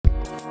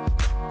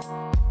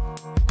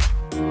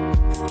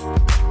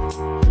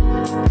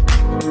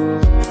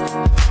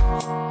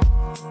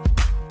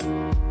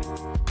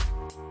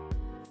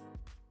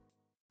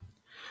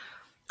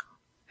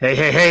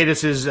Hey,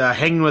 this is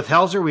Hanging with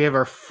Helzer. We have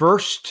our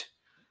first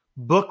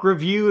book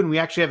review, and we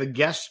actually have a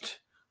guest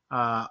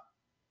uh,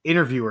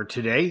 interviewer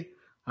today.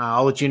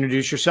 I'll let you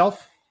introduce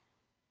yourself.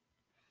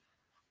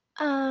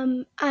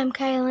 I'm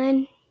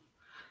Kylynn.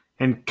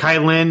 And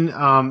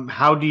Kylynn,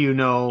 how do you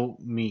know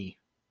me?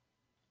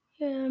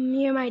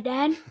 You're my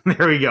dad.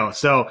 There we go.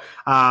 So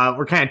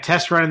we're kind of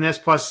test running this,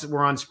 plus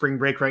we're on spring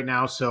break right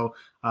now. So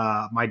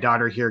my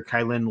daughter here,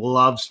 Kylynn,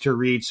 loves to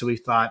read. So we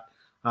thought,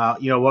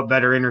 what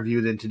better interview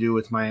than to do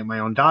with my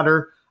own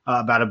daughter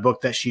about a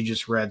book that she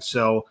just read.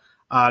 So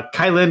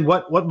Kylynn,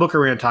 what book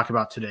are we going to talk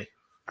about today?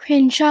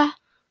 Crenshaw.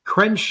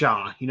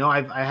 Crenshaw.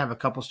 I have a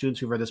couple students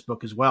who've read this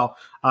book as well.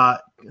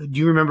 Do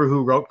you remember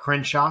who wrote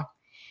Crenshaw?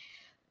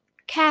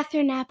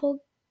 Catherine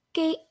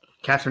Applegate.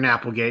 Catherine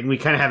Applegate. And we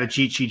kind of have a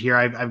cheat sheet here.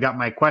 I've got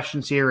my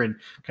questions here, and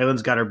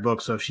Kylynn's got her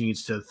book, so if she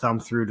needs to thumb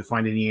through to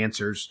find any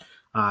answers,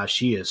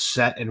 she is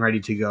set and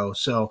ready to go.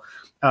 So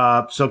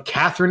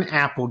Catherine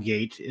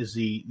Applegate is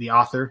the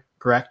author,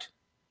 correct?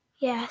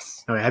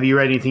 Yes. Okay, have you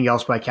read anything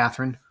else by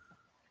Catherine?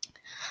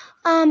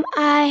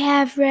 I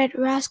have read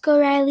Roscoe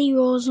Riley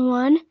Rolls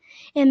 1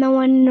 and The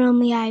One and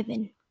Only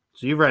Ivan.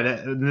 So you've read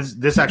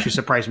it. This actually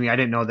surprised me. I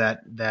didn't know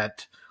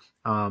that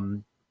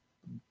Kylynn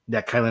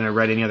had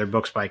read any other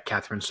books by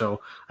Catherine,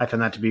 so I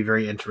found that to be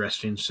very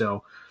interesting.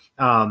 So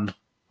Kylynn's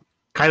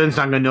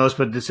not going to know this,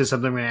 but this is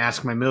something I'm going to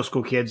ask my middle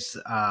school kids.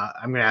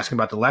 I'm going to ask them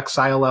about the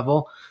Lexile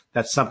level.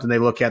 That's something they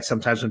look at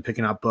sometimes when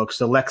picking out books.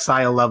 The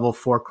Lexile level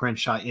for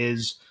Crenshaw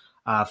is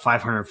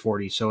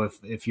 540. So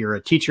if you're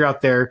a teacher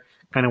out there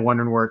kind of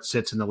wondering where it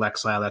sits in the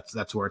Lexile,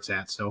 that's where it's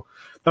at. So,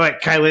 all right,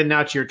 Kylynn,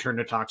 now it's your turn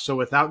to talk. So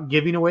without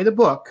giving away the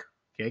book,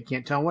 okay,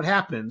 can't tell them what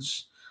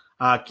happens.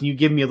 Can you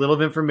give me a little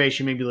of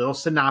information, maybe a little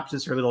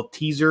synopsis or a little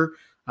teaser,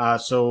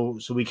 so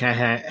we can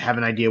have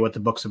an idea what the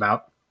book's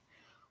about?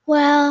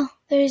 Well,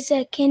 there's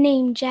a kid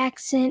named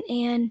Jackson,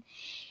 and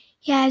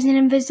he has an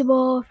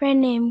invisible friend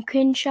named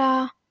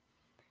Crenshaw,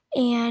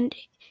 and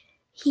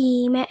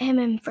he met him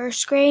in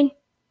first grade,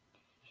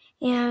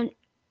 and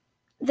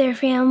their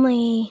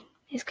family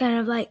is kind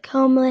of like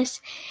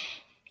homeless,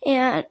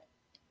 and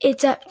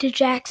it's up to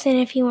Jackson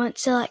if he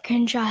wants to let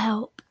Crenshaw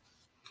help.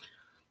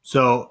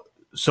 So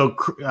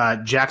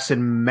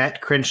Jackson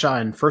met Crenshaw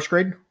in first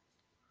grade?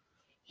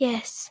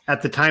 Yes.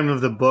 At the time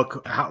of the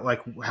book,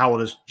 how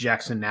old is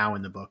Jackson now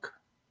in the book?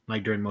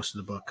 Like during most of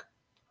the book?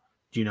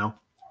 Do you know?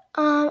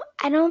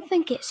 I don't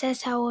think it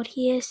says how old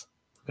he is.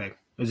 Okay.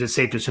 Is it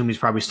safe to assume he's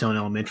probably still in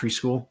elementary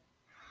school?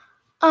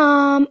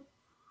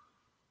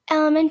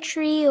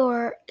 Elementary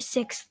or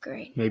sixth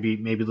grade. Maybe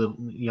little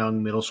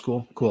young middle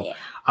school. Cool.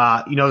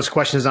 Yeah. This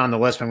question is on the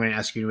list, but I'm going to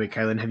ask you anyway,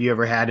 Kylynn. Have you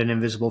ever had an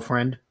invisible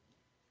friend?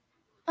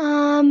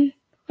 When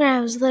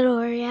I was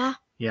littler, yeah.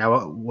 Yeah.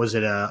 Was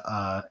it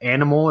a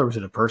animal or was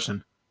it a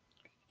person?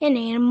 An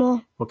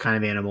animal. What kind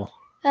of animal?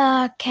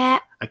 A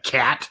cat. A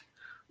cat?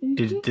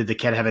 Mm-hmm. Did the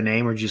cat have a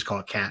name, or did you just call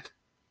it cat?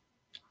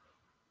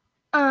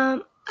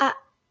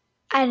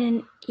 I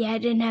didn't. Yeah, I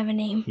didn't have a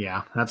name.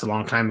 Yeah, that's a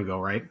long time ago,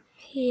 right?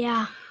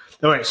 Yeah.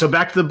 All right, so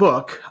back to the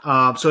book.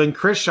 So in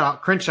Crenshaw,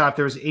 if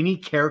there was any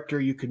character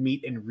you could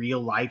meet in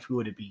real life, who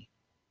would it be?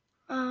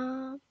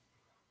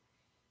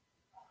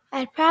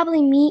 I'd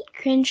probably meet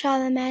Crenshaw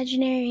the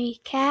imaginary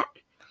cat.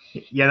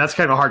 Yeah, that's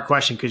kind of a hard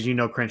question because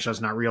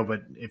Crenshaw's not real,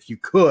 but if you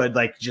could,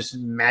 like, just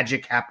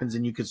magic happens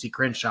and you could see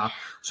Crenshaw.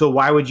 So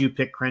why would you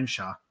pick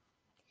Crenshaw?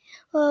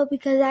 Well,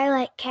 because I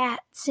like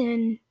cats,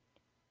 and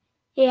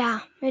yeah,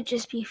 it'd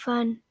just be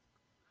fun.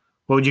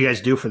 What would you guys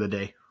do for the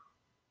day?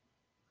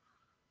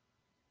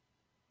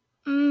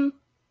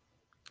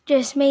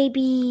 Just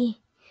maybe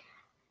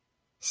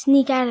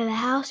sneak out of the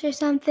house or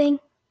something.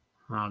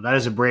 That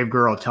is a brave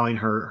girl telling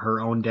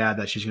her own dad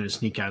that she's going to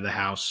sneak out of the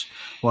house.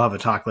 We'll have a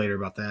talk later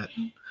about that.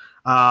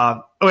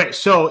 Okay,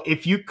 so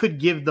if you could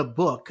give the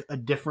book a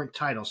different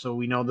title, so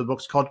we know the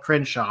book's called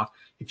Crenshaw.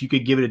 If you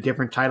could give it a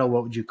different title,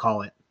 what would you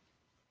call it?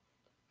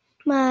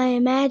 My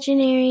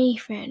imaginary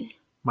friend.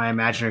 My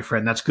imaginary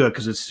friend. That's good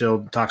because it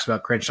still talks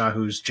about Crenshaw,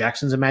 who's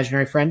Jackson's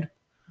imaginary friend.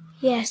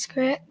 Yes,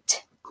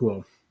 correct.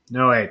 Cool.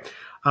 No way.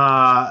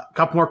 A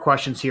couple more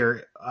questions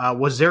here.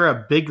 Was there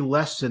a big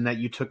lesson that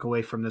you took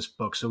away from this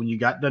book? So when you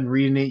got done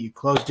reading it, you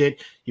closed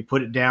it, you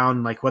put it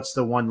down. Like, what's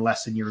the one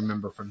lesson you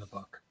remember from the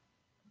book?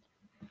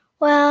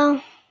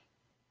 Well,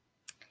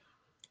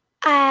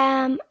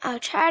 I'll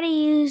try to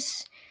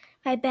use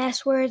my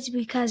best words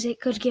because it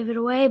could give it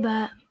away,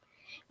 but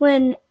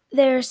when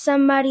there's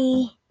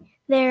somebody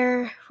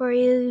there for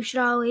you, you should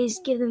always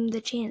give them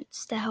the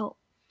chance to help.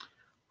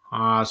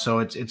 So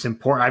it's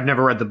important. I've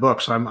never read the book,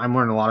 so I'm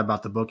learning a lot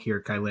about the book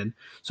here, Kylynn.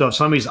 So if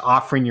somebody's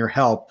offering your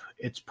help,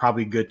 it's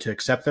probably good to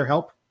accept their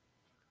help?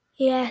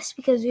 Yes,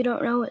 because we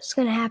don't know what's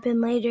going to happen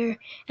later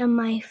in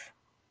life,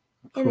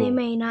 and they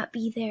may not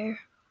be there.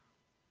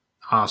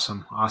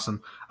 Awesome.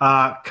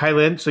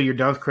 Kylynn, so you're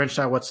done with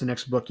Crenshaw. What's the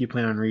next book you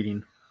plan on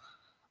reading?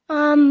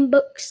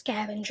 Book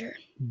Scavenger.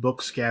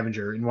 Book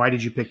Scavenger. And why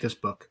did you pick this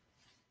book?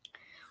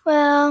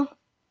 Well,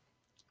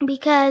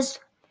 because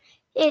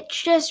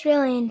it's just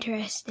really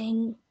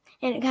interesting,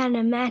 and it kind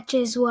of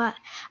matches what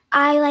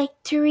I like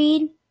to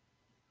read,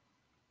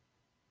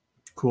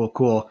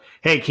 Cool.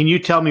 Hey, can you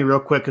tell me real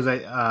quick, because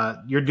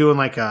you're doing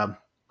like a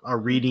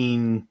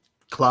reading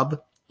club?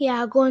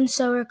 Yeah, Golden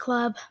Sower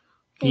Club.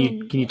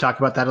 Can you talk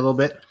about that a little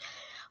bit?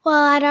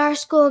 Well, at our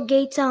school,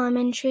 Gates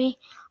Elementary,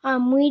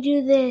 we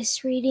do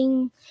this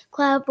reading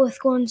club with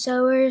Golden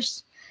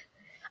Sowers.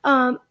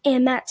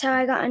 And that's how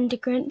I got into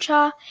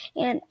Crenshaw.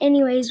 And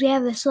anyways, we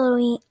have this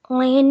little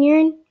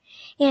lanyard,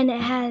 and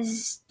it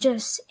has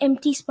just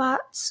empty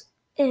spots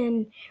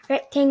in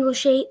rectangle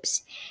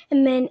shapes,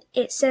 and then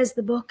it says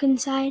the book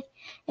inside.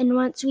 And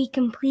once we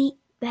complete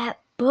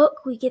that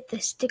book, we get the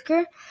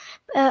sticker.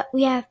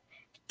 We have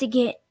to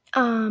get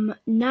 9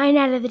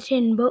 out of the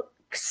 10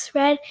 books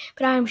read,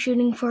 but I'm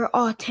shooting for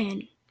all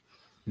 10.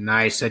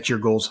 Nice. Set your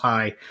goals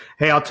high.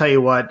 Hey, I'll tell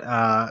you what,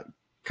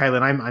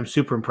 Kylynn, I'm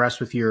super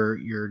impressed with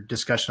your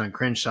discussion on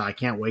Crenshaw. I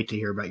can't wait to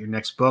hear about your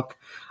next book.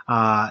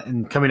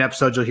 In coming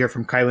episodes, you'll hear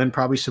from Kylynn,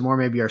 probably some more,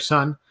 maybe our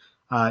son,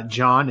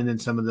 John, and then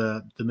some of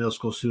the middle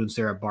school students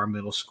there at Bar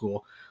Middle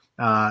School.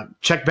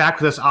 Check back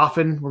with us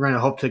often. We're going to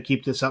hope to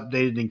keep this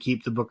updated and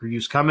keep the book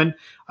reviews coming.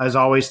 As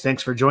always,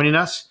 thanks for joining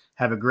us.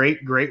 Have a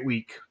great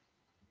week.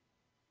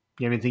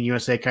 You have anything you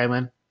want to say,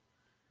 Kylynn?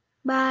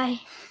 Bye.